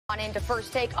On into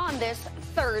First Take on this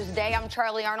Thursday. I'm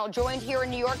Charlie Arnold, joined here in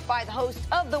New York by the host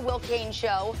of The Will Cain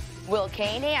Show, Will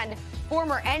Cain, and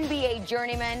former NBA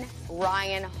journeyman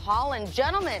Ryan Holland.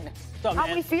 Gentlemen, how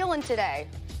are we feeling today?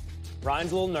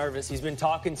 Ryan's a little nervous. He's been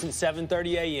talking since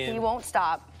 7:30 a.m. He won't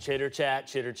stop. Chitter chat,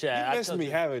 chitter chat. You missed me,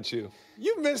 haven't you?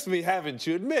 You missed me, haven't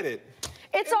you? Admit it.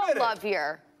 It's all love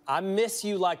here. I miss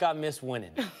you like I miss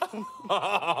winning.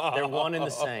 They're one and the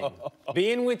same.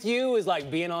 Being with you is like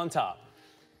being on top.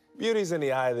 Beauty's in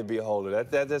the eye of the beholder.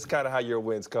 That's kind of how your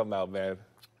wins come out, man.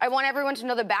 I want everyone to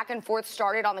know the back and forth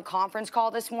started on the conference call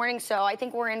this morning, so I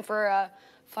think we're in for a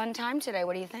fun time today.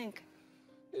 What do you think?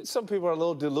 Some people are a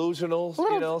little delusional,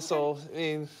 so, I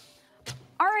mean...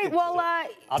 All right, well,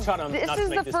 I'll try to this is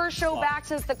the first show back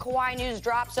since the Kawhi news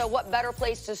dropped, so what better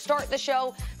place to start the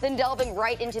show than delving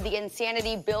right into the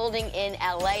insanity building in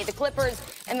L.A. The Clippers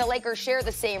and the Lakers share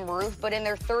the same roof, but in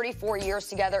their 34 years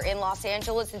together in Los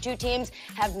Angeles, the two teams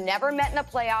have never met in the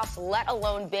playoffs, let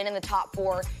alone been in the top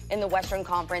four in the Western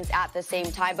Conference at the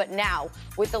same time. But now,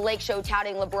 with the Lake Show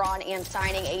touting LeBron and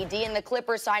signing AD, and the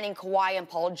Clippers signing Kawhi and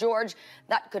Paul George,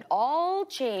 that could all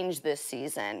change this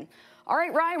season. All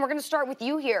right, Ryan, we're going to start with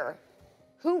you here.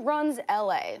 Who runs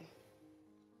L.A.?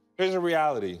 Here's the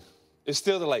reality. It's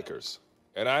still the Lakers.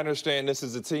 And I understand this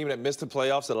is a team that missed the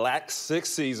playoffs the last 6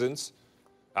 seasons.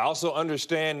 I also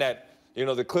understand that,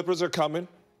 the Clippers are coming.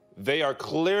 They are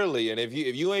clearly, and if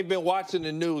you ain't been watching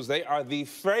the news, they are the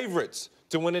favorites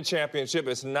to win the championship.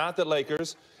 It's not the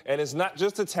Lakers, and it's not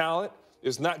just the talent.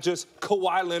 It's not just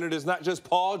Kawhi Leonard. It's not just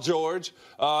Paul George.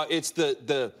 It's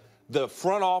the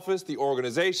front office, the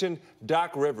organization,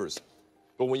 Doc Rivers.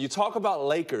 But when you talk about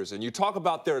Lakers and you talk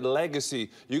about their legacy,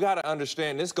 you got to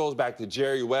understand this goes back to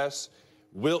Jerry West,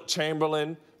 Wilt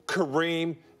Chamberlain,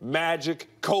 Kareem, Magic,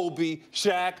 Kobe,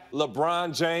 Shaq,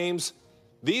 LeBron James.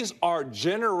 These are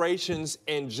generations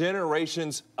and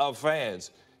generations of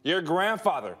fans. Your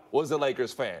grandfather was a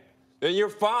Lakers fan. Then your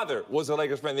father was a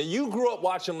Lakers fan. Then you grew up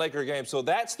watching Laker games. So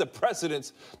that's the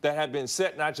precedents that have been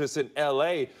set not just in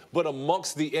L.A., but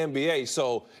amongst the NBA.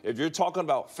 So if you're talking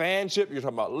about fanship, you're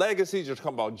talking about legacies, you're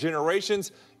talking about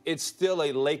generations, it's still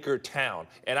a Laker town.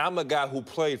 And I'm a guy who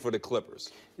played for the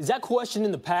Clippers. Is that question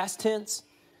in the past tense?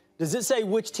 Does it say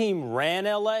which team ran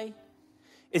L.A.?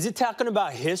 Is it talking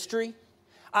about history?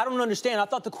 I don't understand. I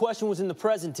thought the question was in the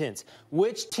present tense.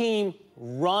 Which team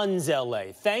runs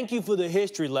L.A.? Thank you for the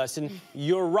history lesson.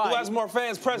 You're right. Who has more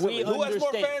fans presently? Who has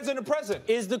more fans in the present?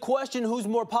 Is the question who's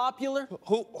more popular?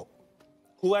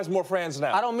 Who has more fans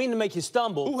now? I don't mean to make you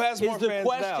stumble. Who has more fans now? Is the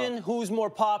question who's more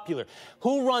popular?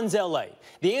 Who runs L.A.?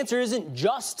 The answer isn't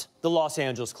just the Los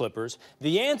Angeles Clippers.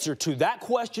 The answer to that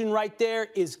question right there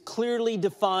is clearly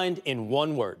defined in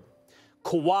one word.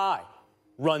 Kawhi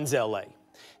runs L.A.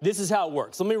 This is how it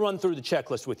works. Let me run through the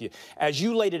checklist with you. As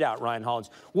you laid it out, Ryan Hollins,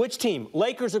 which team,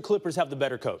 Lakers or Clippers, have the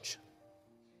better coach?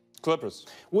 Clippers.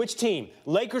 Which team,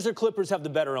 Lakers or Clippers, have the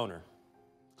better owner?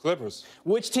 Clippers.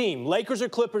 Which team, Lakers or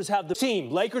Clippers, have the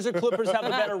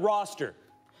better roster?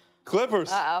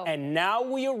 Clippers. Uh-oh. And now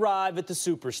we arrive at the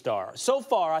superstar. So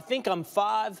far, I think I'm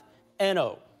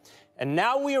 5-0. And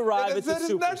now we arrive at the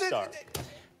superstar.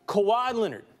 Kawhi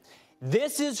Leonard.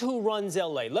 This is who runs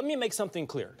L.A. Let me make something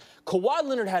clear. Kawhi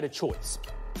Leonard had a choice.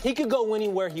 He could go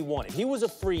anywhere he wanted. He was a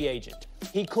free agent.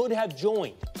 He could have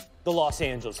joined the Los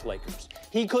Angeles Lakers.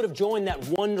 He could have joined that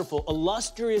wonderful,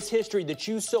 illustrious history that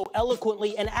you so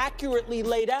eloquently and accurately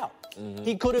laid out. Mm-hmm.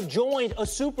 He could have joined a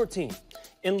super team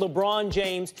in LeBron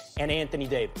James and Anthony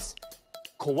Davis.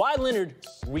 Kawhi Leonard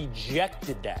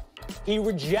rejected that. He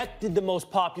rejected the most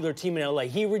popular team in L.A.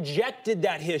 He rejected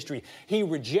that history. He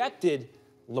rejected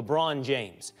LeBron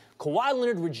James. Kawhi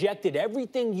Leonard rejected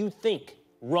everything you think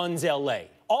runs L.A.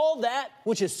 All that,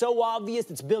 which is so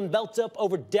obvious, it's been built up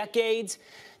over decades,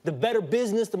 the better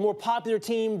business, the more popular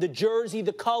team, the jersey,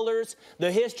 the colors,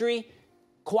 the history.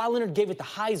 Kawhi Leonard gave it the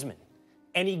Heisman,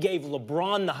 and he gave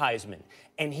LeBron the Heisman,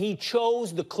 and he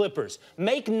chose the Clippers.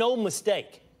 Make no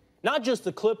mistake, not just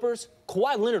the Clippers,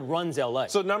 Kawhi Leonard runs L.A.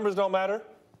 So numbers don't matter?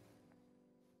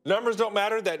 Numbers don't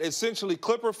matter, that essentially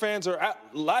Clipper fans are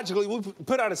logically, we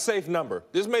put out a safe number.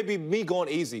 This may be me going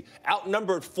easy.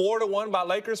 Outnumbered 4-1 by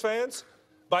Lakers fans,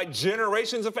 by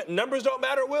generations of fans. Numbers don't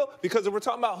matter, Will, because if we're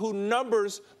talking about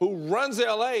who runs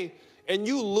L.A., and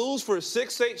you lose for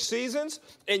 6-8 seasons,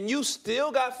 and you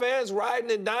still got fans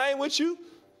riding and dying with you,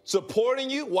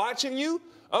 supporting you, watching you.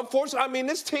 Unfortunately,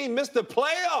 this team missed the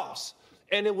playoffs,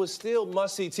 and it was still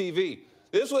must-see TV.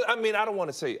 This was, I don't want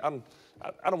to say,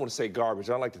 I don't want to say garbage.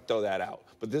 I don't like to throw that out.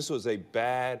 But this was a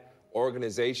bad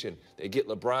organization. They get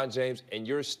LeBron James, and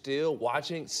you're still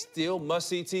watching, still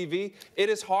must-see TV. It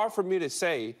is hard for me to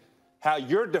say how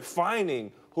you're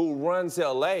defining who runs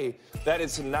LA that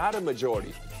it's not a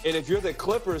majority. And if you're the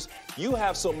Clippers, you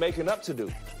have some making up to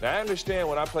do. Now, I understand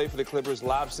when I played for the Clippers,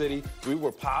 Lob City, we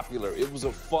were popular. It was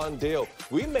a fun deal.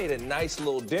 We made a nice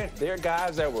little dent. There are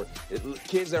guys that were,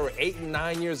 kids that were 8 and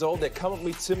 9 years old that come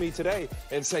up to me today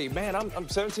and say, man, I'm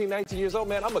 17, 19 years old,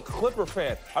 man. I'm a Clipper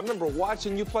fan. I remember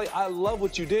watching you play. I love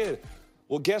what you did.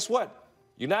 Well, guess what?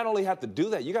 You not only have to do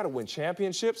that, you got to win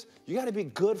championships. You got to be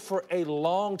good for a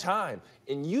long time.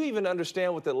 And you even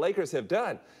understand what the Lakers have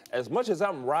done. As much as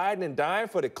I'm riding and dying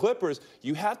for the Clippers,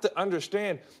 you have to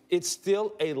understand it's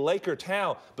still a Laker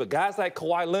town. But guys like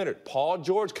Kawhi Leonard, Paul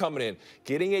George coming in,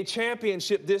 getting a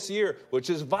championship this year,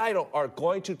 which is vital, are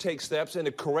going to take steps in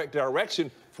the correct direction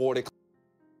for the Clippers.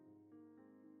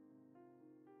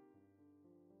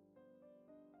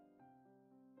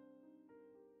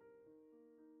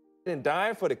 And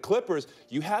dying for the Clippers,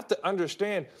 you have to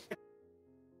understand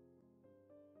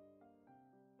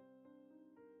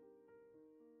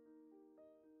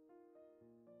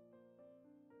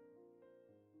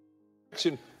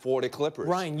for the Clippers.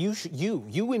 Ryan,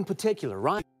 you in particular,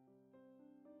 Ryan.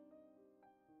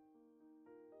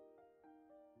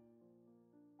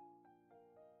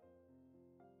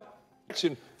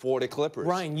 For the Clippers.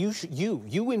 Ryan,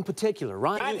 you in particular,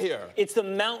 Ryan. Here. It's the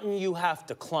mountain you have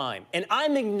to climb. And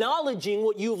I'm acknowledging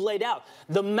what you've laid out.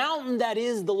 The mountain that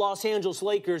is the Los Angeles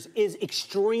Lakers is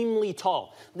extremely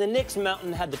tall. The Knicks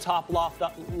mountain had the top lopped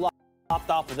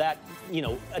off of that,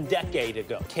 a decade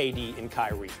ago, KD and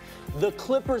Kyrie. The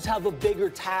Clippers have a bigger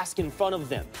task in front of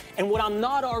them. And what I'm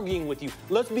not arguing with you,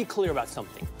 let's be clear about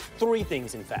something. 3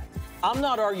 things, in fact. I'm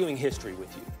not arguing history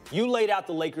with you. You laid out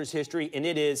the Lakers' history, and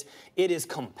it is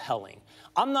compelling.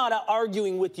 I'm not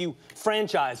arguing with you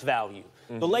franchise value.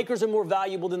 The Lakers are more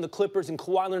valuable than the Clippers, and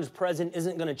Kawhi Leonard's presence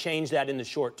isn't going to change that in the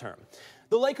short term.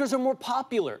 The Lakers are more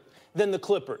popular than the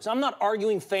Clippers. I'm not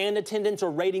arguing fan attendance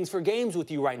or ratings for games with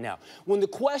you right now. When the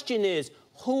question is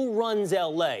who runs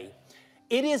LA,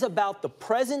 it is about the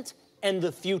present and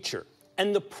the future.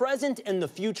 And the present and the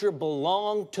future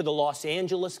belong to the Los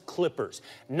Angeles Clippers.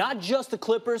 Not just the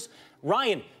Clippers.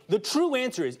 Ryan, the true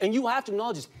answer is, and you have to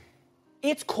acknowledge this,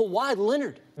 it's Kawhi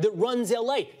Leonard that runs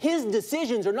LA. His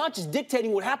decisions are not just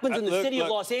dictating what happens in the city of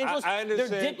Los Angeles. I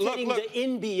understand. They're dictating the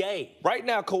NBA. Right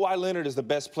now, Kawhi Leonard is the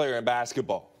best player in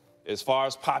basketball. As far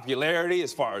as popularity,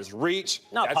 as far as reach.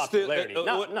 Not popularity.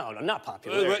 No, not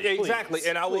popularity. Exactly. Please,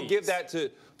 and I will give that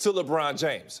to LeBron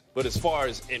James. But as far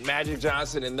as in Magic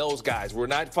Johnson and those guys, we're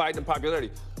not fighting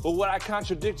popularity. But what I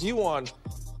contradict you on,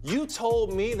 you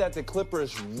told me that the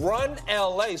Clippers run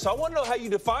LA. So I want to know how you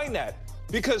define that.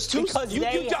 Because hold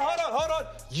on.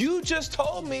 You just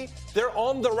told me they're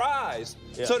on the rise.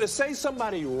 Yeah. So to say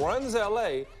somebody runs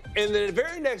LA and then the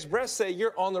very next breath say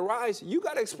you're on the rise, you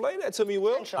got to explain that to me,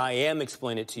 Will. I am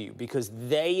explaining it to you because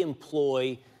they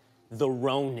employ the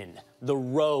Ronin, the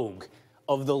rogue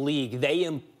of the league. They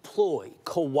employ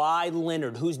Kawhi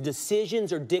Leonard, whose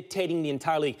decisions are dictating the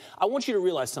entire league. I want you to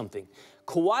realize something.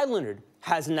 Kawhi Leonard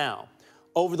has now,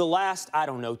 over the last,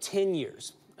 10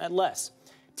 years, at less,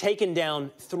 taken down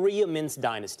 3 immense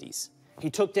dynasties. He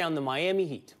took down the Miami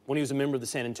Heat when he was a member of the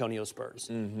San Antonio Spurs.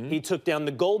 He took down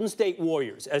the Golden State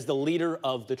Warriors as the leader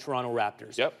of the Toronto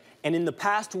Raptors. Yep. And in the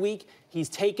past week, he's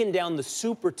taken down the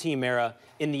super team era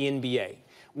in the NBA.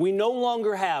 We no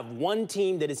longer have one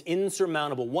team that is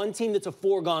insurmountable, one team that's a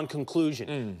foregone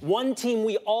conclusion, one team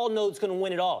we all know is going to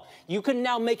win it all. You can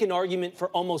now make an argument for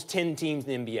almost 10 teams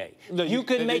in the NBA. No, you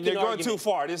can make an argument. You're going too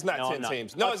far. It's not 10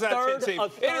 teams. No, it's not 10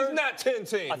 teams. It is not 10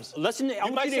 teams. Listen, I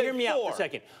want you to hear me out for a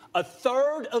second. A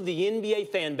third of the NBA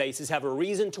fan bases have a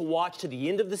reason to watch to the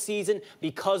end of the season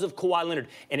because of Kawhi Leonard.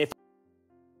 And if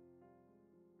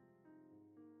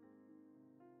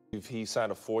he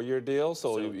signed a 4-year deal,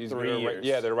 so he's 3 years.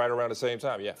 Yeah, they're right around the same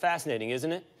time, yeah. Fascinating,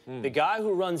 isn't it? The guy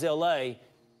who runs LA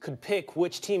could pick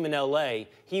which team in LA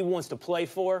he wants to play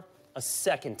for a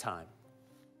second time.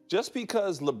 Just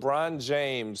because LeBron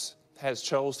James has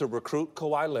chose to recruit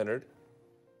Kawhi Leonard,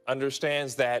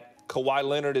 understands that Kawhi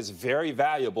Leonard is very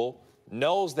valuable,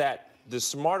 knows that the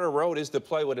smarter road is to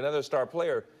play with another star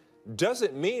player,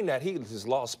 doesn't mean that he has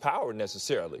lost power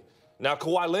necessarily. Now,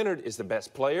 Kawhi Leonard is the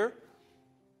best player,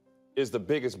 is the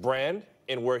biggest brand,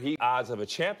 and where he odds of a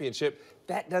championship.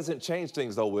 That doesn't change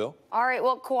things, though, Will. All right,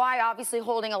 well, Kawhi obviously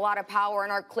holding a lot of power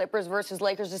in our Clippers versus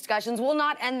Lakers discussions. We'll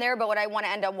not end there, but what I want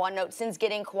to end on one note. Since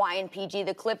getting Kawhi and PG,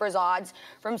 the Clippers odds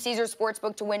from Caesars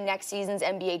Sportsbook to win next season's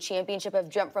NBA championship have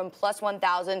jumped from plus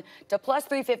 1,000 to plus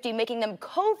 350, making them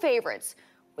co-favorites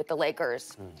with the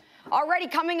Lakers. Already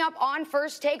coming up on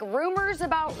First Take, rumors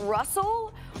about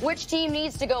Russell. Which team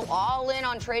needs to go all in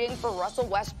on trading for Russell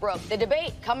Westbrook? The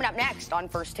debate coming up next on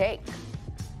First Take.